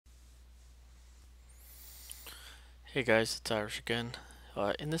Hey guys, it's Irish again.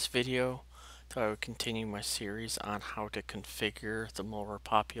 In this video, I thought I would continue my series on how to configure the more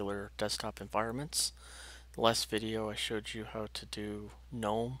popular desktop environments. The last video I showed you how to do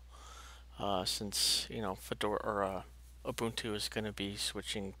GNOME, since Fedora or Ubuntu is going to be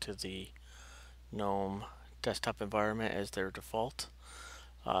switching to the GNOME desktop environment as their default.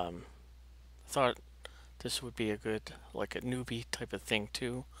 I thought this would be a good, like a newbie type of thing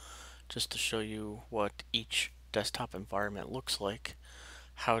too, just to show you what each desktop environment looks like,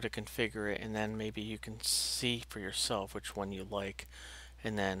 how to configure it, and then maybe you can see for yourself which one you like.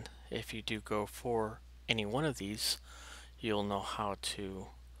 And then if you do go for any one of these, you'll know how to,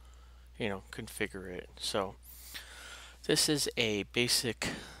 configure it. So this is a basic,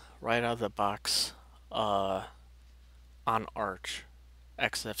 right out of the box, on Arch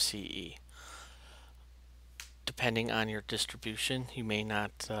Xfce. Depending on your distribution, you may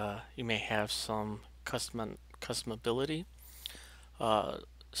not, you may have some customability.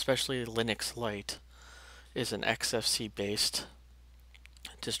 Especially Linux Lite is an Xfce based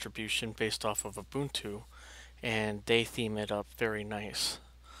distribution based off of Ubuntu, and they theme it up very nice.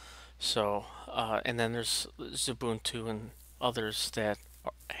 So, and then there's Ubuntu and others that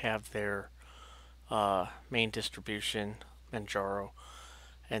have their main distribution, Manjaro,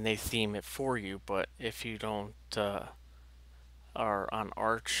 and they theme it for you. But if you don't are on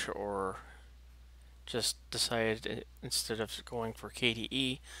Arch, or just decided instead of going for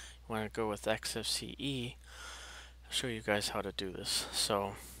KDE, you want to go with Xfce, I'll show you guys how to do this.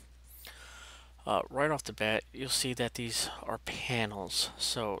 So right off the bat, you'll see that these are panels.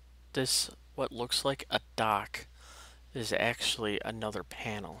 So this, what looks like a dock, is actually another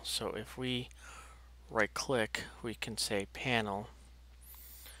panel. So if we right click, we can say panel,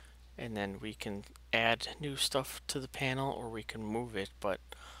 and then we can add new stuff to the panel, or we can move it. But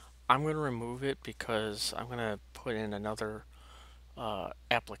I'm going to remove it because I'm going to put in another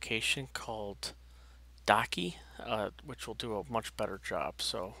application called Docky, which will do a much better job.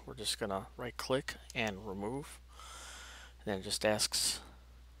 So we're just going to right click and remove. And then it just asks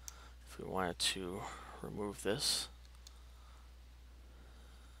if we wanted to remove this.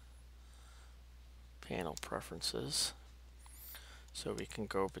 Panel preferences. So we can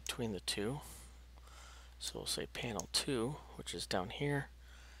go between the two. So we'll say panel 2, which is down here,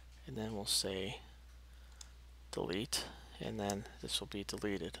 and then we'll say delete, and then this will be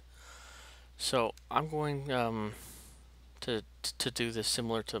deleted. So I'm going to do this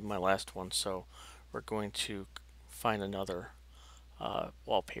similar to my last one. So we're going to find another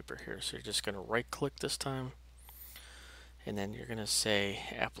wallpaper here. So you're just going to right click this time, and then you're going to say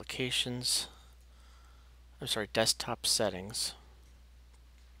applications, desktop settings.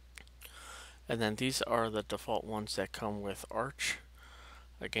 And then these are the default ones that come with Arch.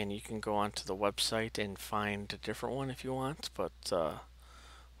 Again, you can go onto the website and find a different one if you want, but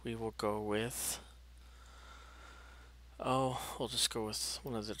we will go with, we'll just go with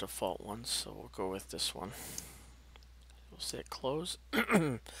one of the default ones. So we'll go with this one. We'll say close,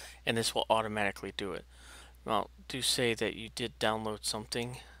 and this will automatically do it. Now, do say that you did download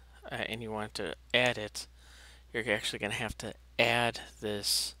something and you want to add it. You're actually going to have to add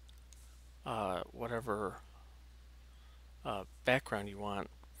this whatever background you want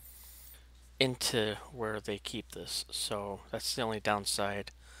into where they keep this. So that's the only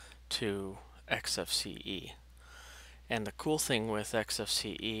downside to Xfce. And the cool thing with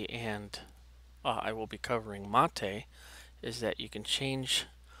Xfce, and I will be covering Mate, is that you can change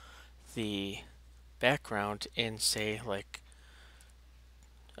the background in, say, like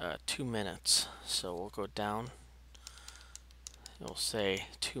 2 minutes. So we'll go down, it'll say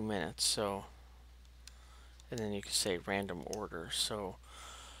 2 minutes. So, and then you can say random order. So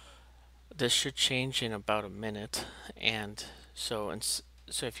this should change in about a minute. And so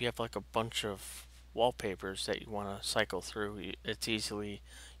if you have like a bunch of wallpapers that you want to cycle through, it's easily,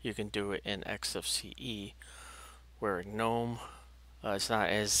 you can do it in Xfce, where GNOME, it's not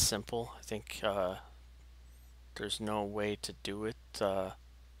as simple. I think there's no way to do it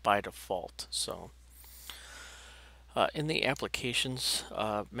by default. So in the applications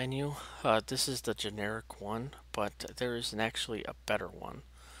menu, this is the generic one, but there is actually a better one.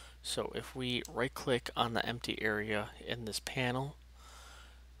 So if we right click on the empty area in this panel,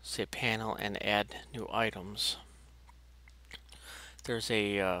 say panel, and add new items, there's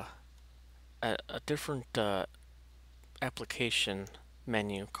a different application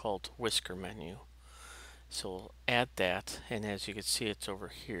menu called Whisker menu. So we'll add that, and as you can see, it's over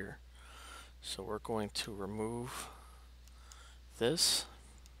here. So we're going to remove this,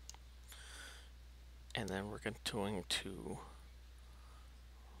 and then we're going to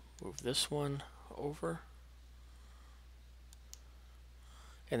move this one over,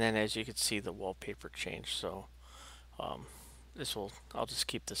 And then as you can see, the wallpaper changed. So I'll just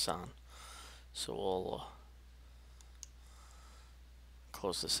keep this on. So we'll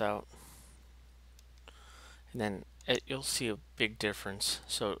close this out. And then you'll see a big difference.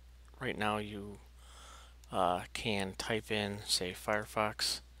 So right now you can type in, say,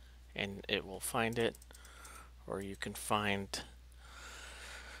 Firefox, and it will find it. Or you can find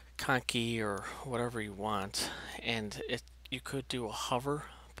Conky or whatever you want, and you could do a hover,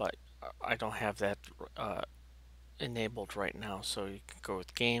 but I don't have that enabled right now. So you can go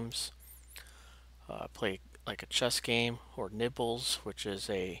with games, play like a chess game, or Nibbles, which is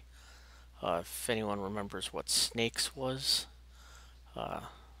a if anyone remembers what Snakes was,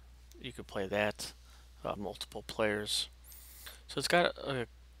 you could play that, multiple players. So it's got a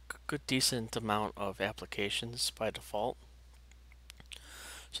good decent amount of applications by default.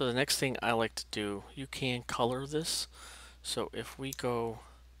 So the next thing I like to do, you can color this. So if we go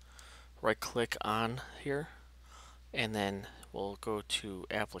right click on here, and then we'll go to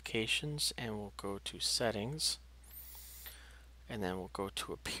applications, and we'll go to settings, and then we'll go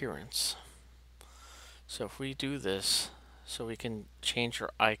to appearance. So if we do this, so we can change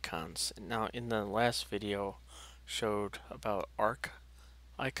our icons. Now in the last video showed about arc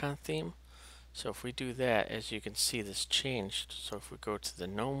icon theme. So if we do that, as you can see, this changed. So if we go to the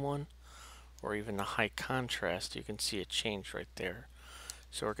gnome one, or even the high contrast, you can see it change right there.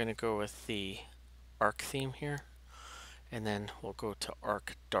 So we're going to go with the arc theme here, and then we'll go to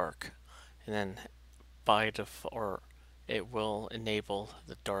arc dark, and then by default, or it will enable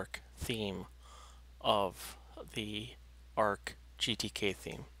the dark theme of the arc GTK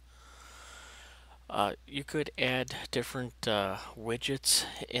theme. You could add different widgets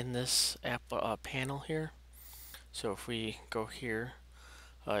in this app panel here. So if we go here,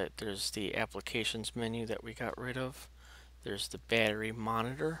 there's the applications menu that we got rid of. There's the battery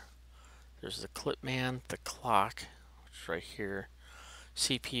monitor. There's the clipman, the clock, which is right here.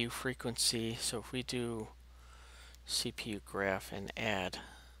 CPU frequency. So if we do CPU graph and add,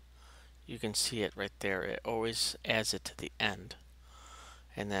 you can see it right there. It always adds it to the end.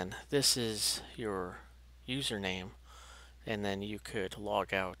 And then this is your username, and then you could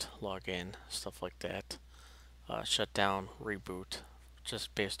log out, log in, stuff like that. Shut down, reboot,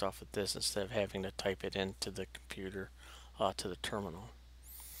 just based off of this instead of having to type it into the computer, to the terminal.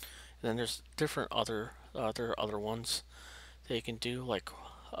 And then there's different other ones that you can do, like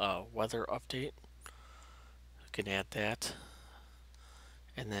weather update. You can add that,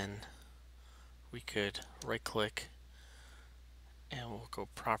 and then we could right click, and we'll go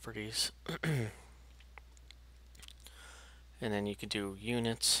properties. And then you can do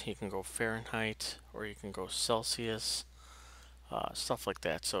units, you can go Fahrenheit, or you can go Celsius, stuff like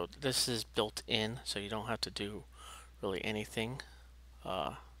that. So this is built in, so you don't have to do really anything.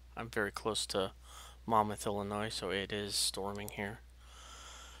 I'm very close to Monmouth, Illinois, so it is storming here.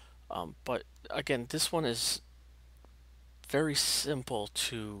 But again, this one is very simple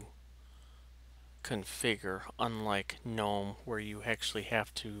to configure, unlike GNOME, where you actually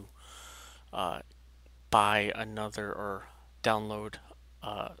have to buy another or download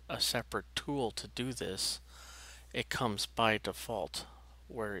a separate tool to do this. It comes by default,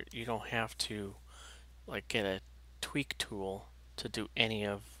 where you don't have to like get a tweak tool to do any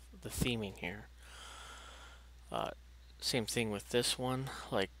of the theming here. Same thing with this one.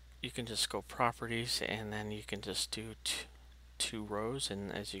 Like, you can just go properties, and then you can just do two rows,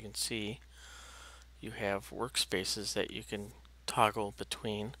 and as you can see, you have workspaces that you can toggle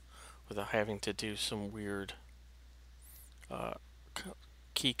between without having to do some weird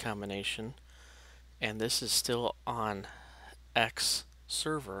key combination. And this is still on X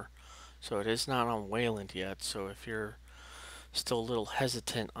server, so it is not on Wayland yet. So if you're still a little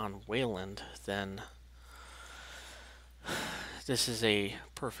hesitant on Wayland, then this is a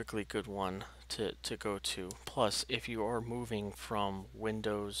perfectly good one to go to. Plus, if you are moving from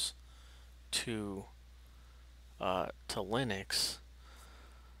Windows to Linux,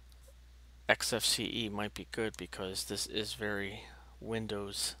 Xfce might be good, because this is very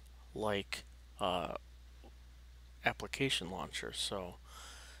Windows-like application launcher. So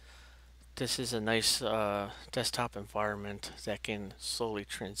this is a nice desktop environment that can slowly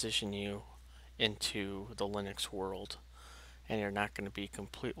transition you into the Linux world, and you're not going to be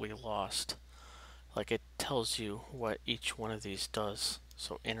completely lost. Like, it tells you what each one of these does.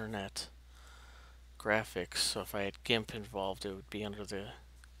 So internet, graphics, so if I had GIMP involved, it would be under the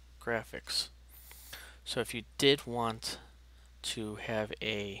graphics. So if you did want to have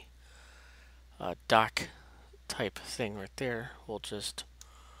a doc type thing right there, we'll just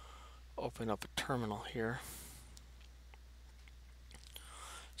open up a terminal here.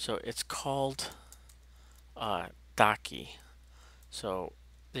 So it's called Docky. So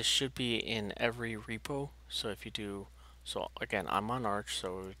this should be in every repo. So if you do, so again, I'm on Arch,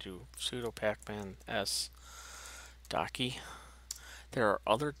 so we do sudo pacman s Docky. There are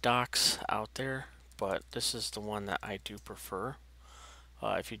other docs out there, but this is the one that I do prefer.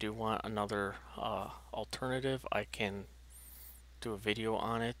 If you do want another alternative, I can do a video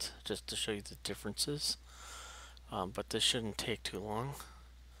on it just to show you the differences. But this shouldn't take too long.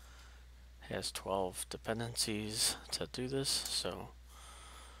 It has 12 dependencies to do this, so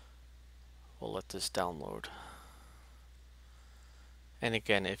we'll let this download. And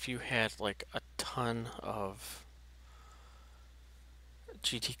again, if you had like a ton of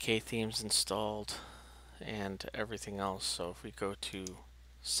GTK themes installed and everything else, so if we go to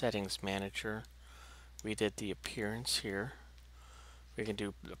Settings Manager, we did the appearance here. We can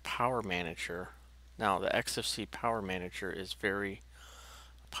do the Power Manager. Now the Xfce Power Manager is very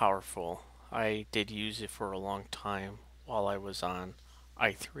powerful. I did use it for a long time while I was on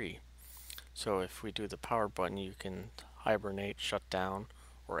i3. So if we do the power button, you can hibernate, shut down,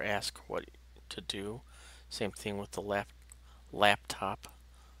 or ask what to do. Same thing with the laptop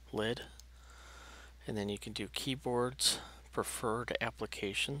lid. And then you can do keyboards, preferred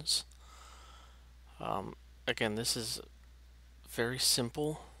applications. Again, this is very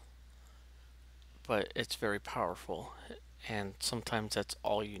simple, but it's very powerful. And sometimes that's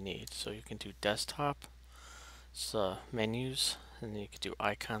all you need. So you can do desktop, so menus, and then you can do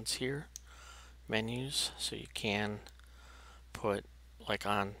icons here. Menus, so you can put, like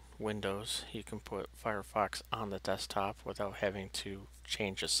on Windows, you can put Firefox on the desktop without having to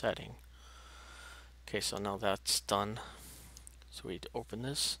change a setting. Okay, so now that's done. So we open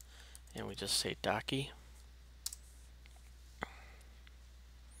this and we just say Docky.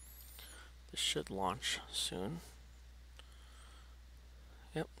 This should launch soon.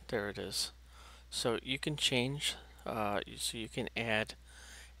 Yep, there it is. So you can change, so you can add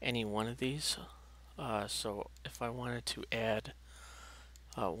any one of these. So if I wanted to add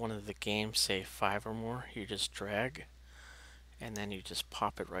one of the games, say 5 or more, you just drag and then you just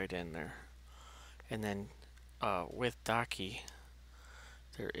pop it right in there. And then with Docky,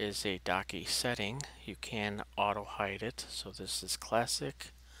 there is a Docky setting. You can auto hide it. So this is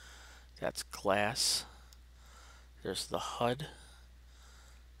classic, that's glass, there's the HUD,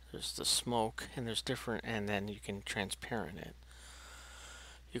 there's the smoke, and there's different, and then you can transparent it.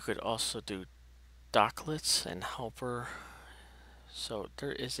 You could also do docklets and helper. So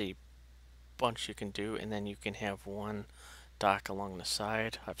there is a bunch you can do, and then you can have one dock along the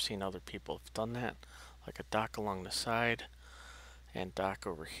side. I've seen other people have done that, like a dock along the side and dock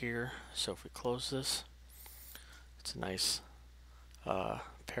over here. So if we close this, it's a nice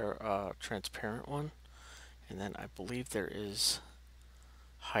transparent one. And then I believe there is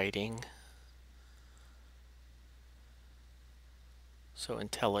hiding. So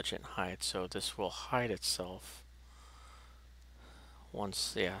intelligent hide, so this will hide itself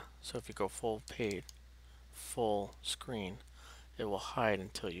once, yeah. So if you go full page, full screen, it will hide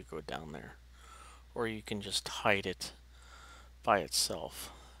until you go down there. Or you can just hide it by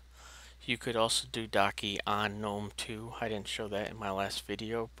itself. You could also do Docky on GNOME too. I didn't show that in my last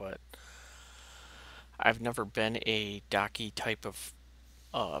video, but I've never been a Docky type of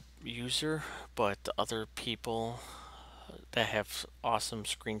user, but other people that have awesome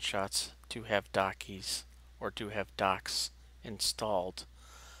screenshots do have Dockies or do have docks installed,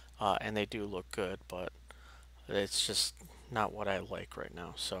 and they do look good, but it's just not what I like right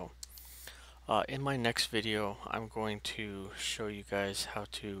now. So in my next video, I'm going to show you guys how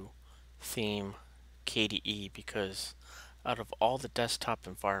to theme KDE, because out of all the desktop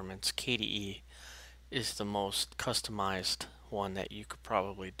environments, KDE is the most customized one that you could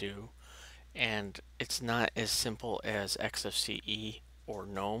probably do. And it's not as simple as Xfce or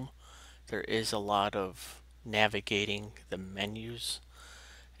GNOME. There is a lot of navigating the menus,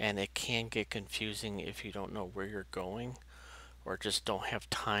 and it can get confusing if you don't know where you're going or just don't have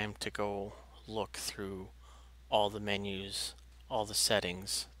time to go look through all the menus, all the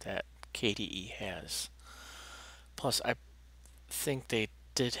settings that KDE has. Plus, I think they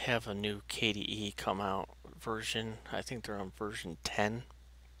did have a new KDE come out version. I think they're on version 10.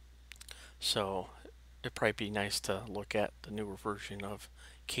 So it'd probably be nice to look at the newer version of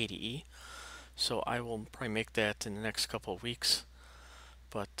KDE. So I will probably make that in the next couple of weeks.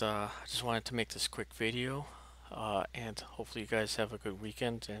 But I just wanted to make this quick video, and hopefully you guys have a good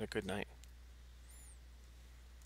weekend and a good night.